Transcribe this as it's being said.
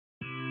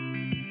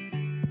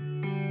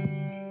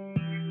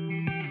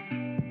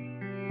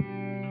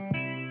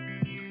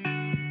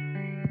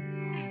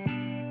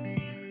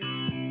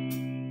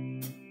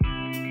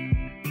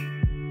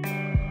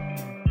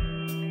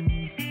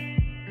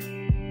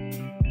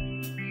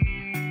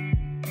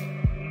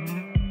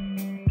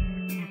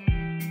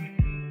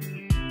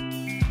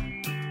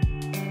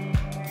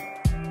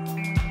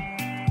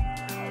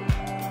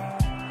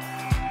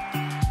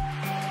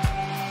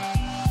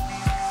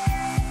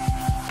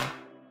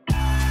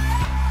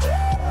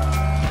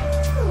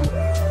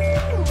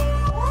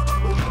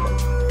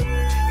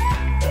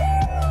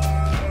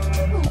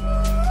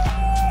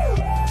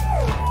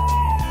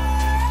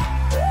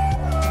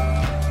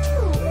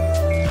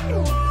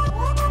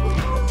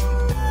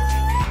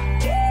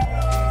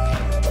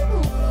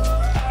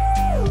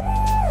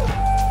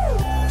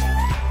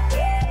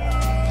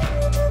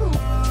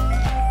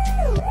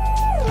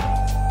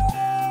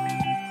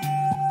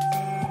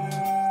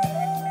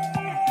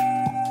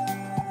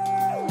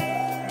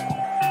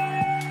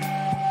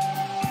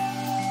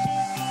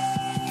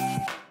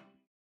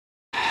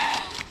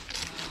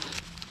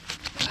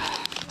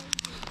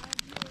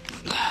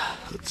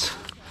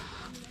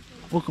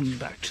Welcome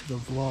back to the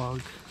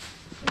vlog.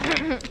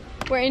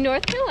 We're in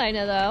North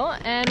Carolina though,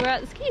 and we're at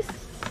the skis.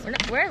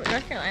 We're in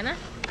North Carolina?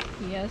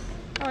 Yes.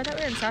 Oh, I thought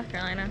we were in South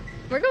Carolina.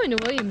 We're going to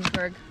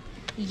Williamsburg.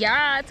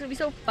 Yeah, it's gonna be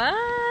so fun.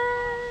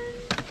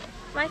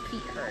 My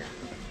feet hurt.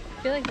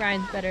 I feel like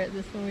Ryan's better at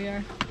this than we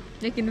are.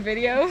 Making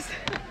videos.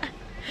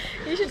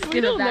 You should just We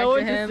give it don't back know what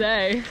to him. to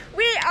say.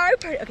 We are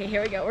part. Okay,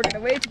 here we go. We're gonna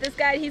wave to this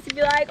guy. He's gonna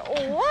be like,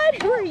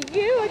 "What? Who are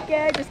you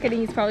again?" Just kidding.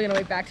 He's probably gonna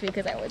wave back to me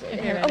because I always wave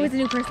to him. ready. Oh, it's a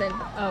new person.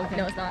 Oh, okay.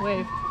 No, it's not.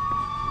 Wave.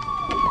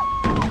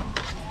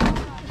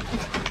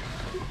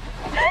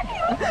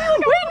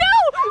 Wait, no!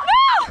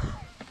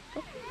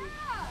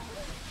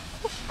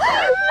 No,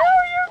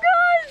 you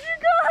guys!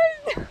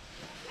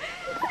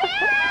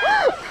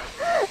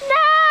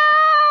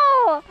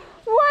 No!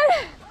 What?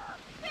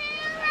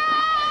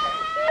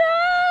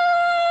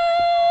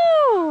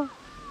 No!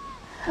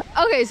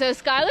 Okay, so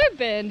Skylar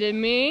abandoned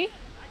me.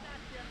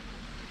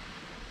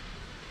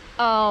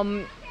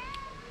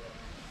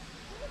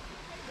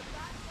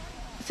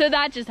 So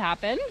that just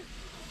happened.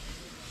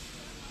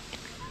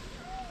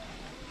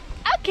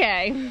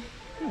 Okay.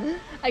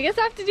 I guess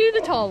I have to do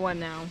the tall one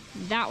now.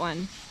 That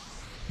one.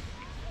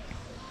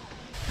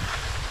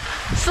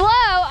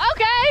 Slow,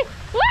 okay.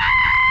 Woo!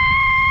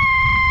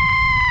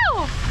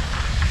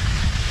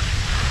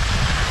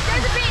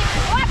 There's a beat!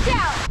 Watch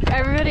out!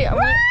 Everybody, I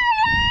want...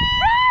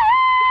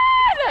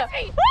 Run!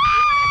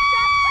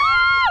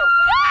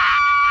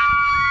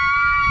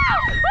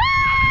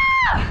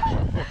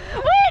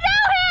 We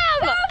know him!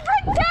 Don't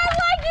pretend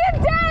like you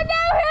don't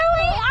know who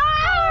we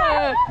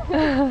are!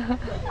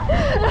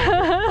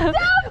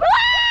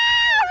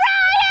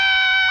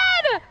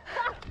 Ryan!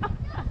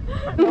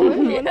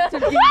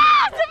 Savannah!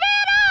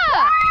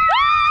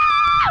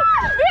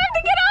 We have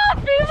to get off,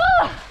 people!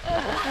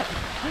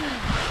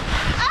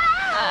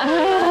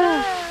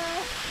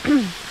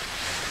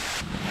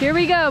 Here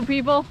we go,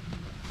 people.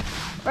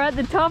 We're at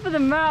the top of the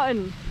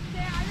mountain.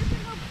 I'm just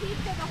gonna go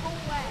pizza the whole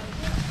way.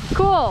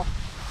 Cool.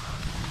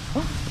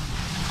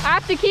 I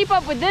have to keep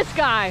up with this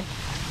guy.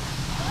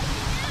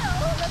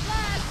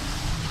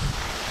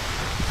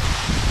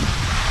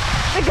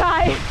 The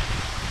guy.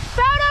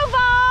 Photo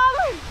bomb!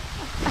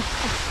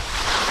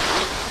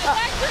 Is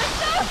that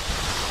Krista?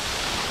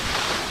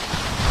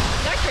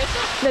 Is that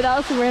Krista? No, that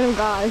was some random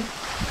guy. Do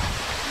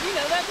you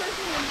know that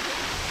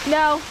person?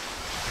 No.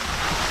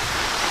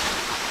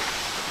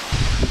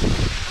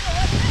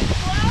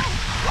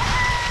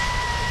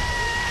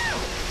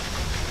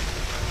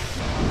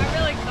 I'm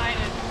really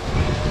excited.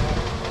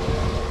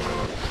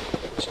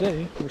 Today,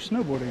 we're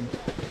snowboarding.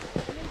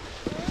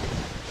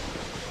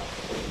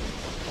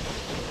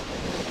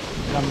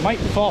 And I might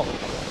fall.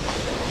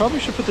 Probably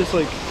should put this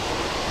like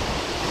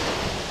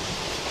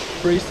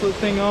bracelet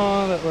thing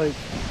on that like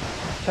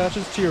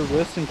attaches to your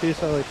wrist in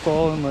case I like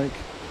fall and like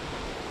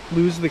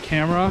lose the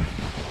camera.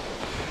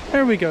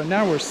 There we go,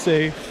 now we're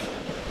safe.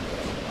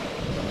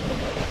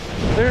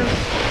 There's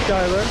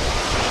Skylar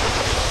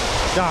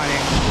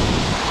dying.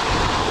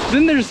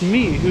 Then there's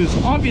me, who's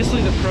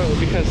obviously the pro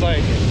because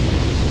like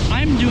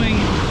I'm doing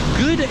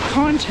good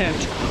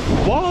content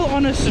while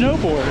on a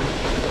snowboard.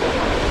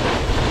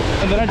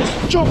 And then I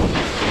just jump.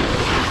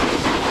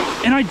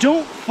 And I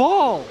don't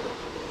fall.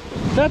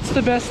 That's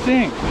the best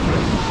thing.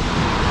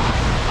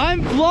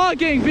 I'm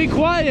vlogging, be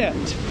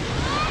quiet.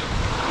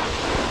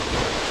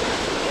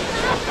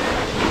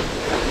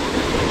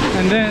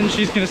 And then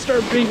she's gonna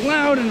start being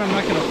loud and I'm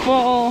not gonna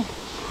fall.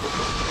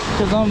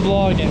 Because I'm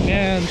vlogging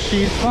and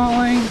she's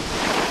falling.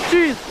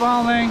 She's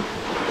falling.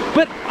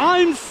 But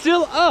I'm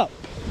still up.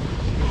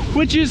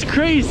 Which is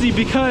crazy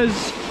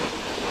because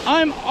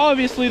I'm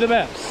obviously the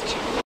best.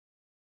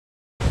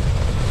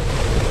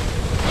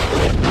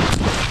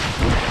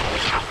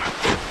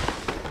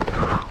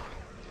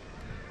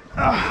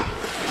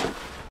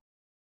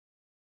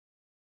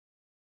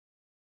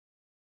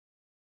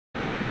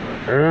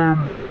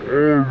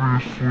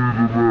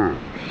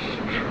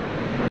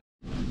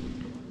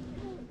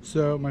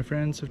 So my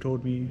friends have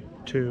told me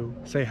to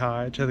say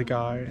hi to the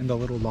guy in the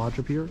little lodge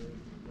up here.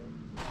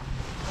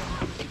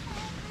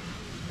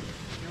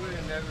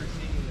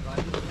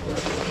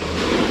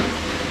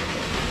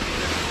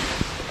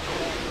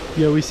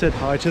 Yeah, we said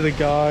hi to the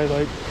guy,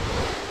 like,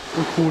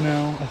 we're cool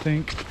now, I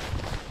think.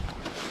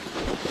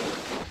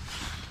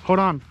 Hold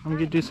on, I'm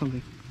gonna do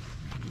something.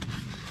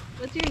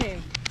 What's your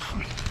name?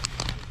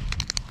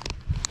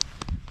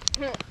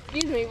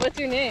 Excuse me, what's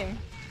your name?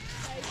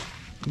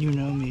 You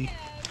know me.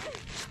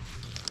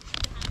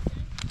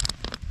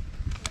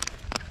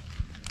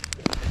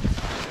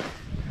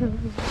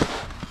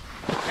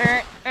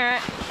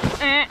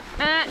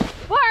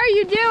 What are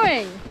you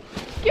doing?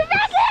 Get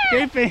back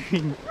here!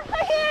 Escaping!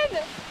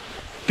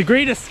 The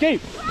Great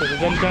Escape!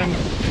 Dun.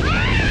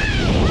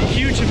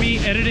 Cue to me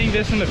editing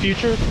this in the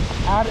future.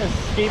 Add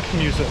escape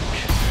music.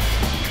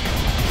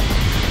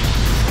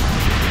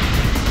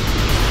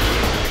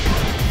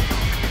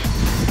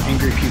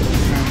 Angry people.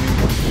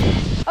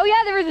 Oh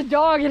yeah, there was a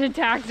dog that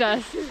attacked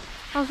us.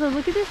 Also,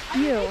 look at this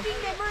view.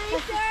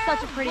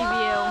 Such a pretty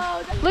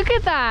view. Look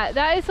at that.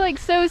 That is like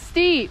so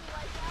steep.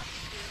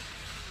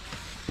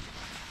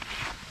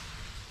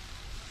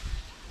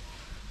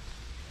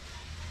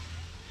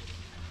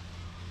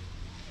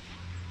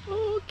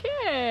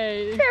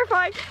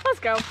 terrifying. Let's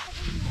go.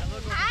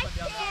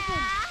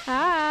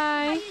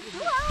 Hi.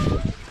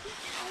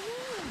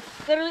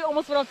 Literally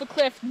almost went off the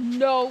cliff.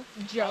 No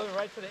I joke. went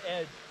right to the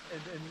edge,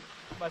 and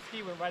my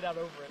ski went right out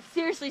over it.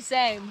 Seriously,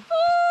 same.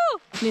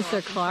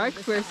 Mr. Clark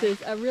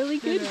versus a really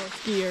good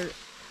skier.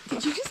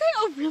 Did you just say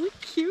a really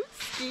cute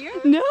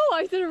skier? No,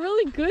 I said a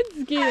really good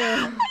skier.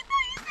 I thought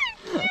you said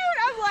cute.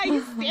 I'm like,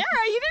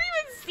 Sarah, you didn't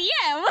even see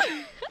him.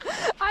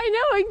 I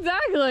know,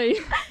 exactly.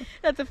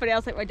 That's so funny. I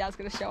was like, my dad's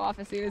gonna show off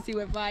as soon as he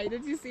went by.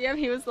 Did you see him?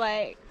 He was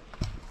like,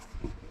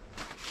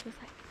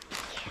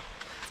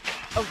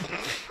 oh.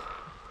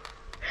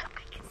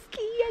 I can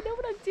ski. I know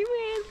what I'm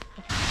doing.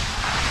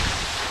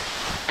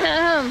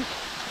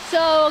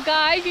 So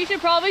guys, you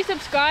should probably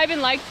subscribe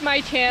and like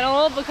my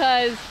channel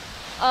because,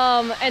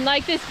 and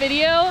like this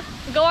video.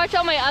 Go watch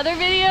all my other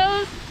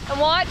videos and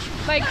watch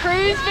my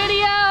cruise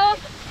video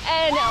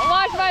and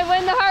watch my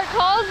When the Heart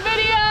Calls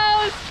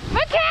videos.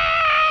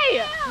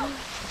 Okay!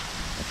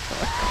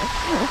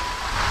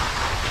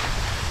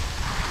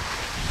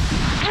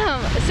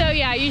 So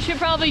yeah, you should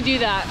probably do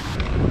that.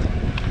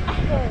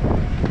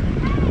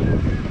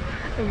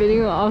 I'm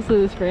videoing also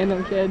this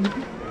random kid.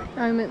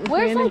 I'm at this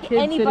Where's random like kid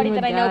anybody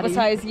sitting that with I know Daddy.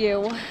 besides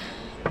you?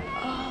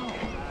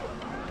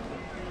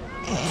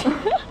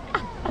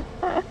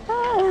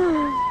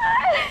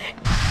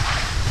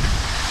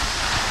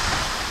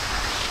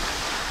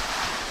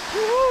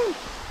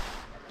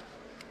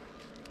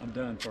 I'm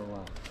done for a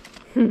while.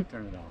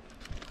 Turn it off.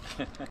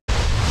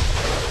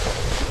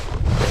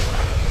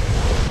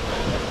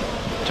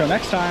 Till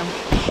next time.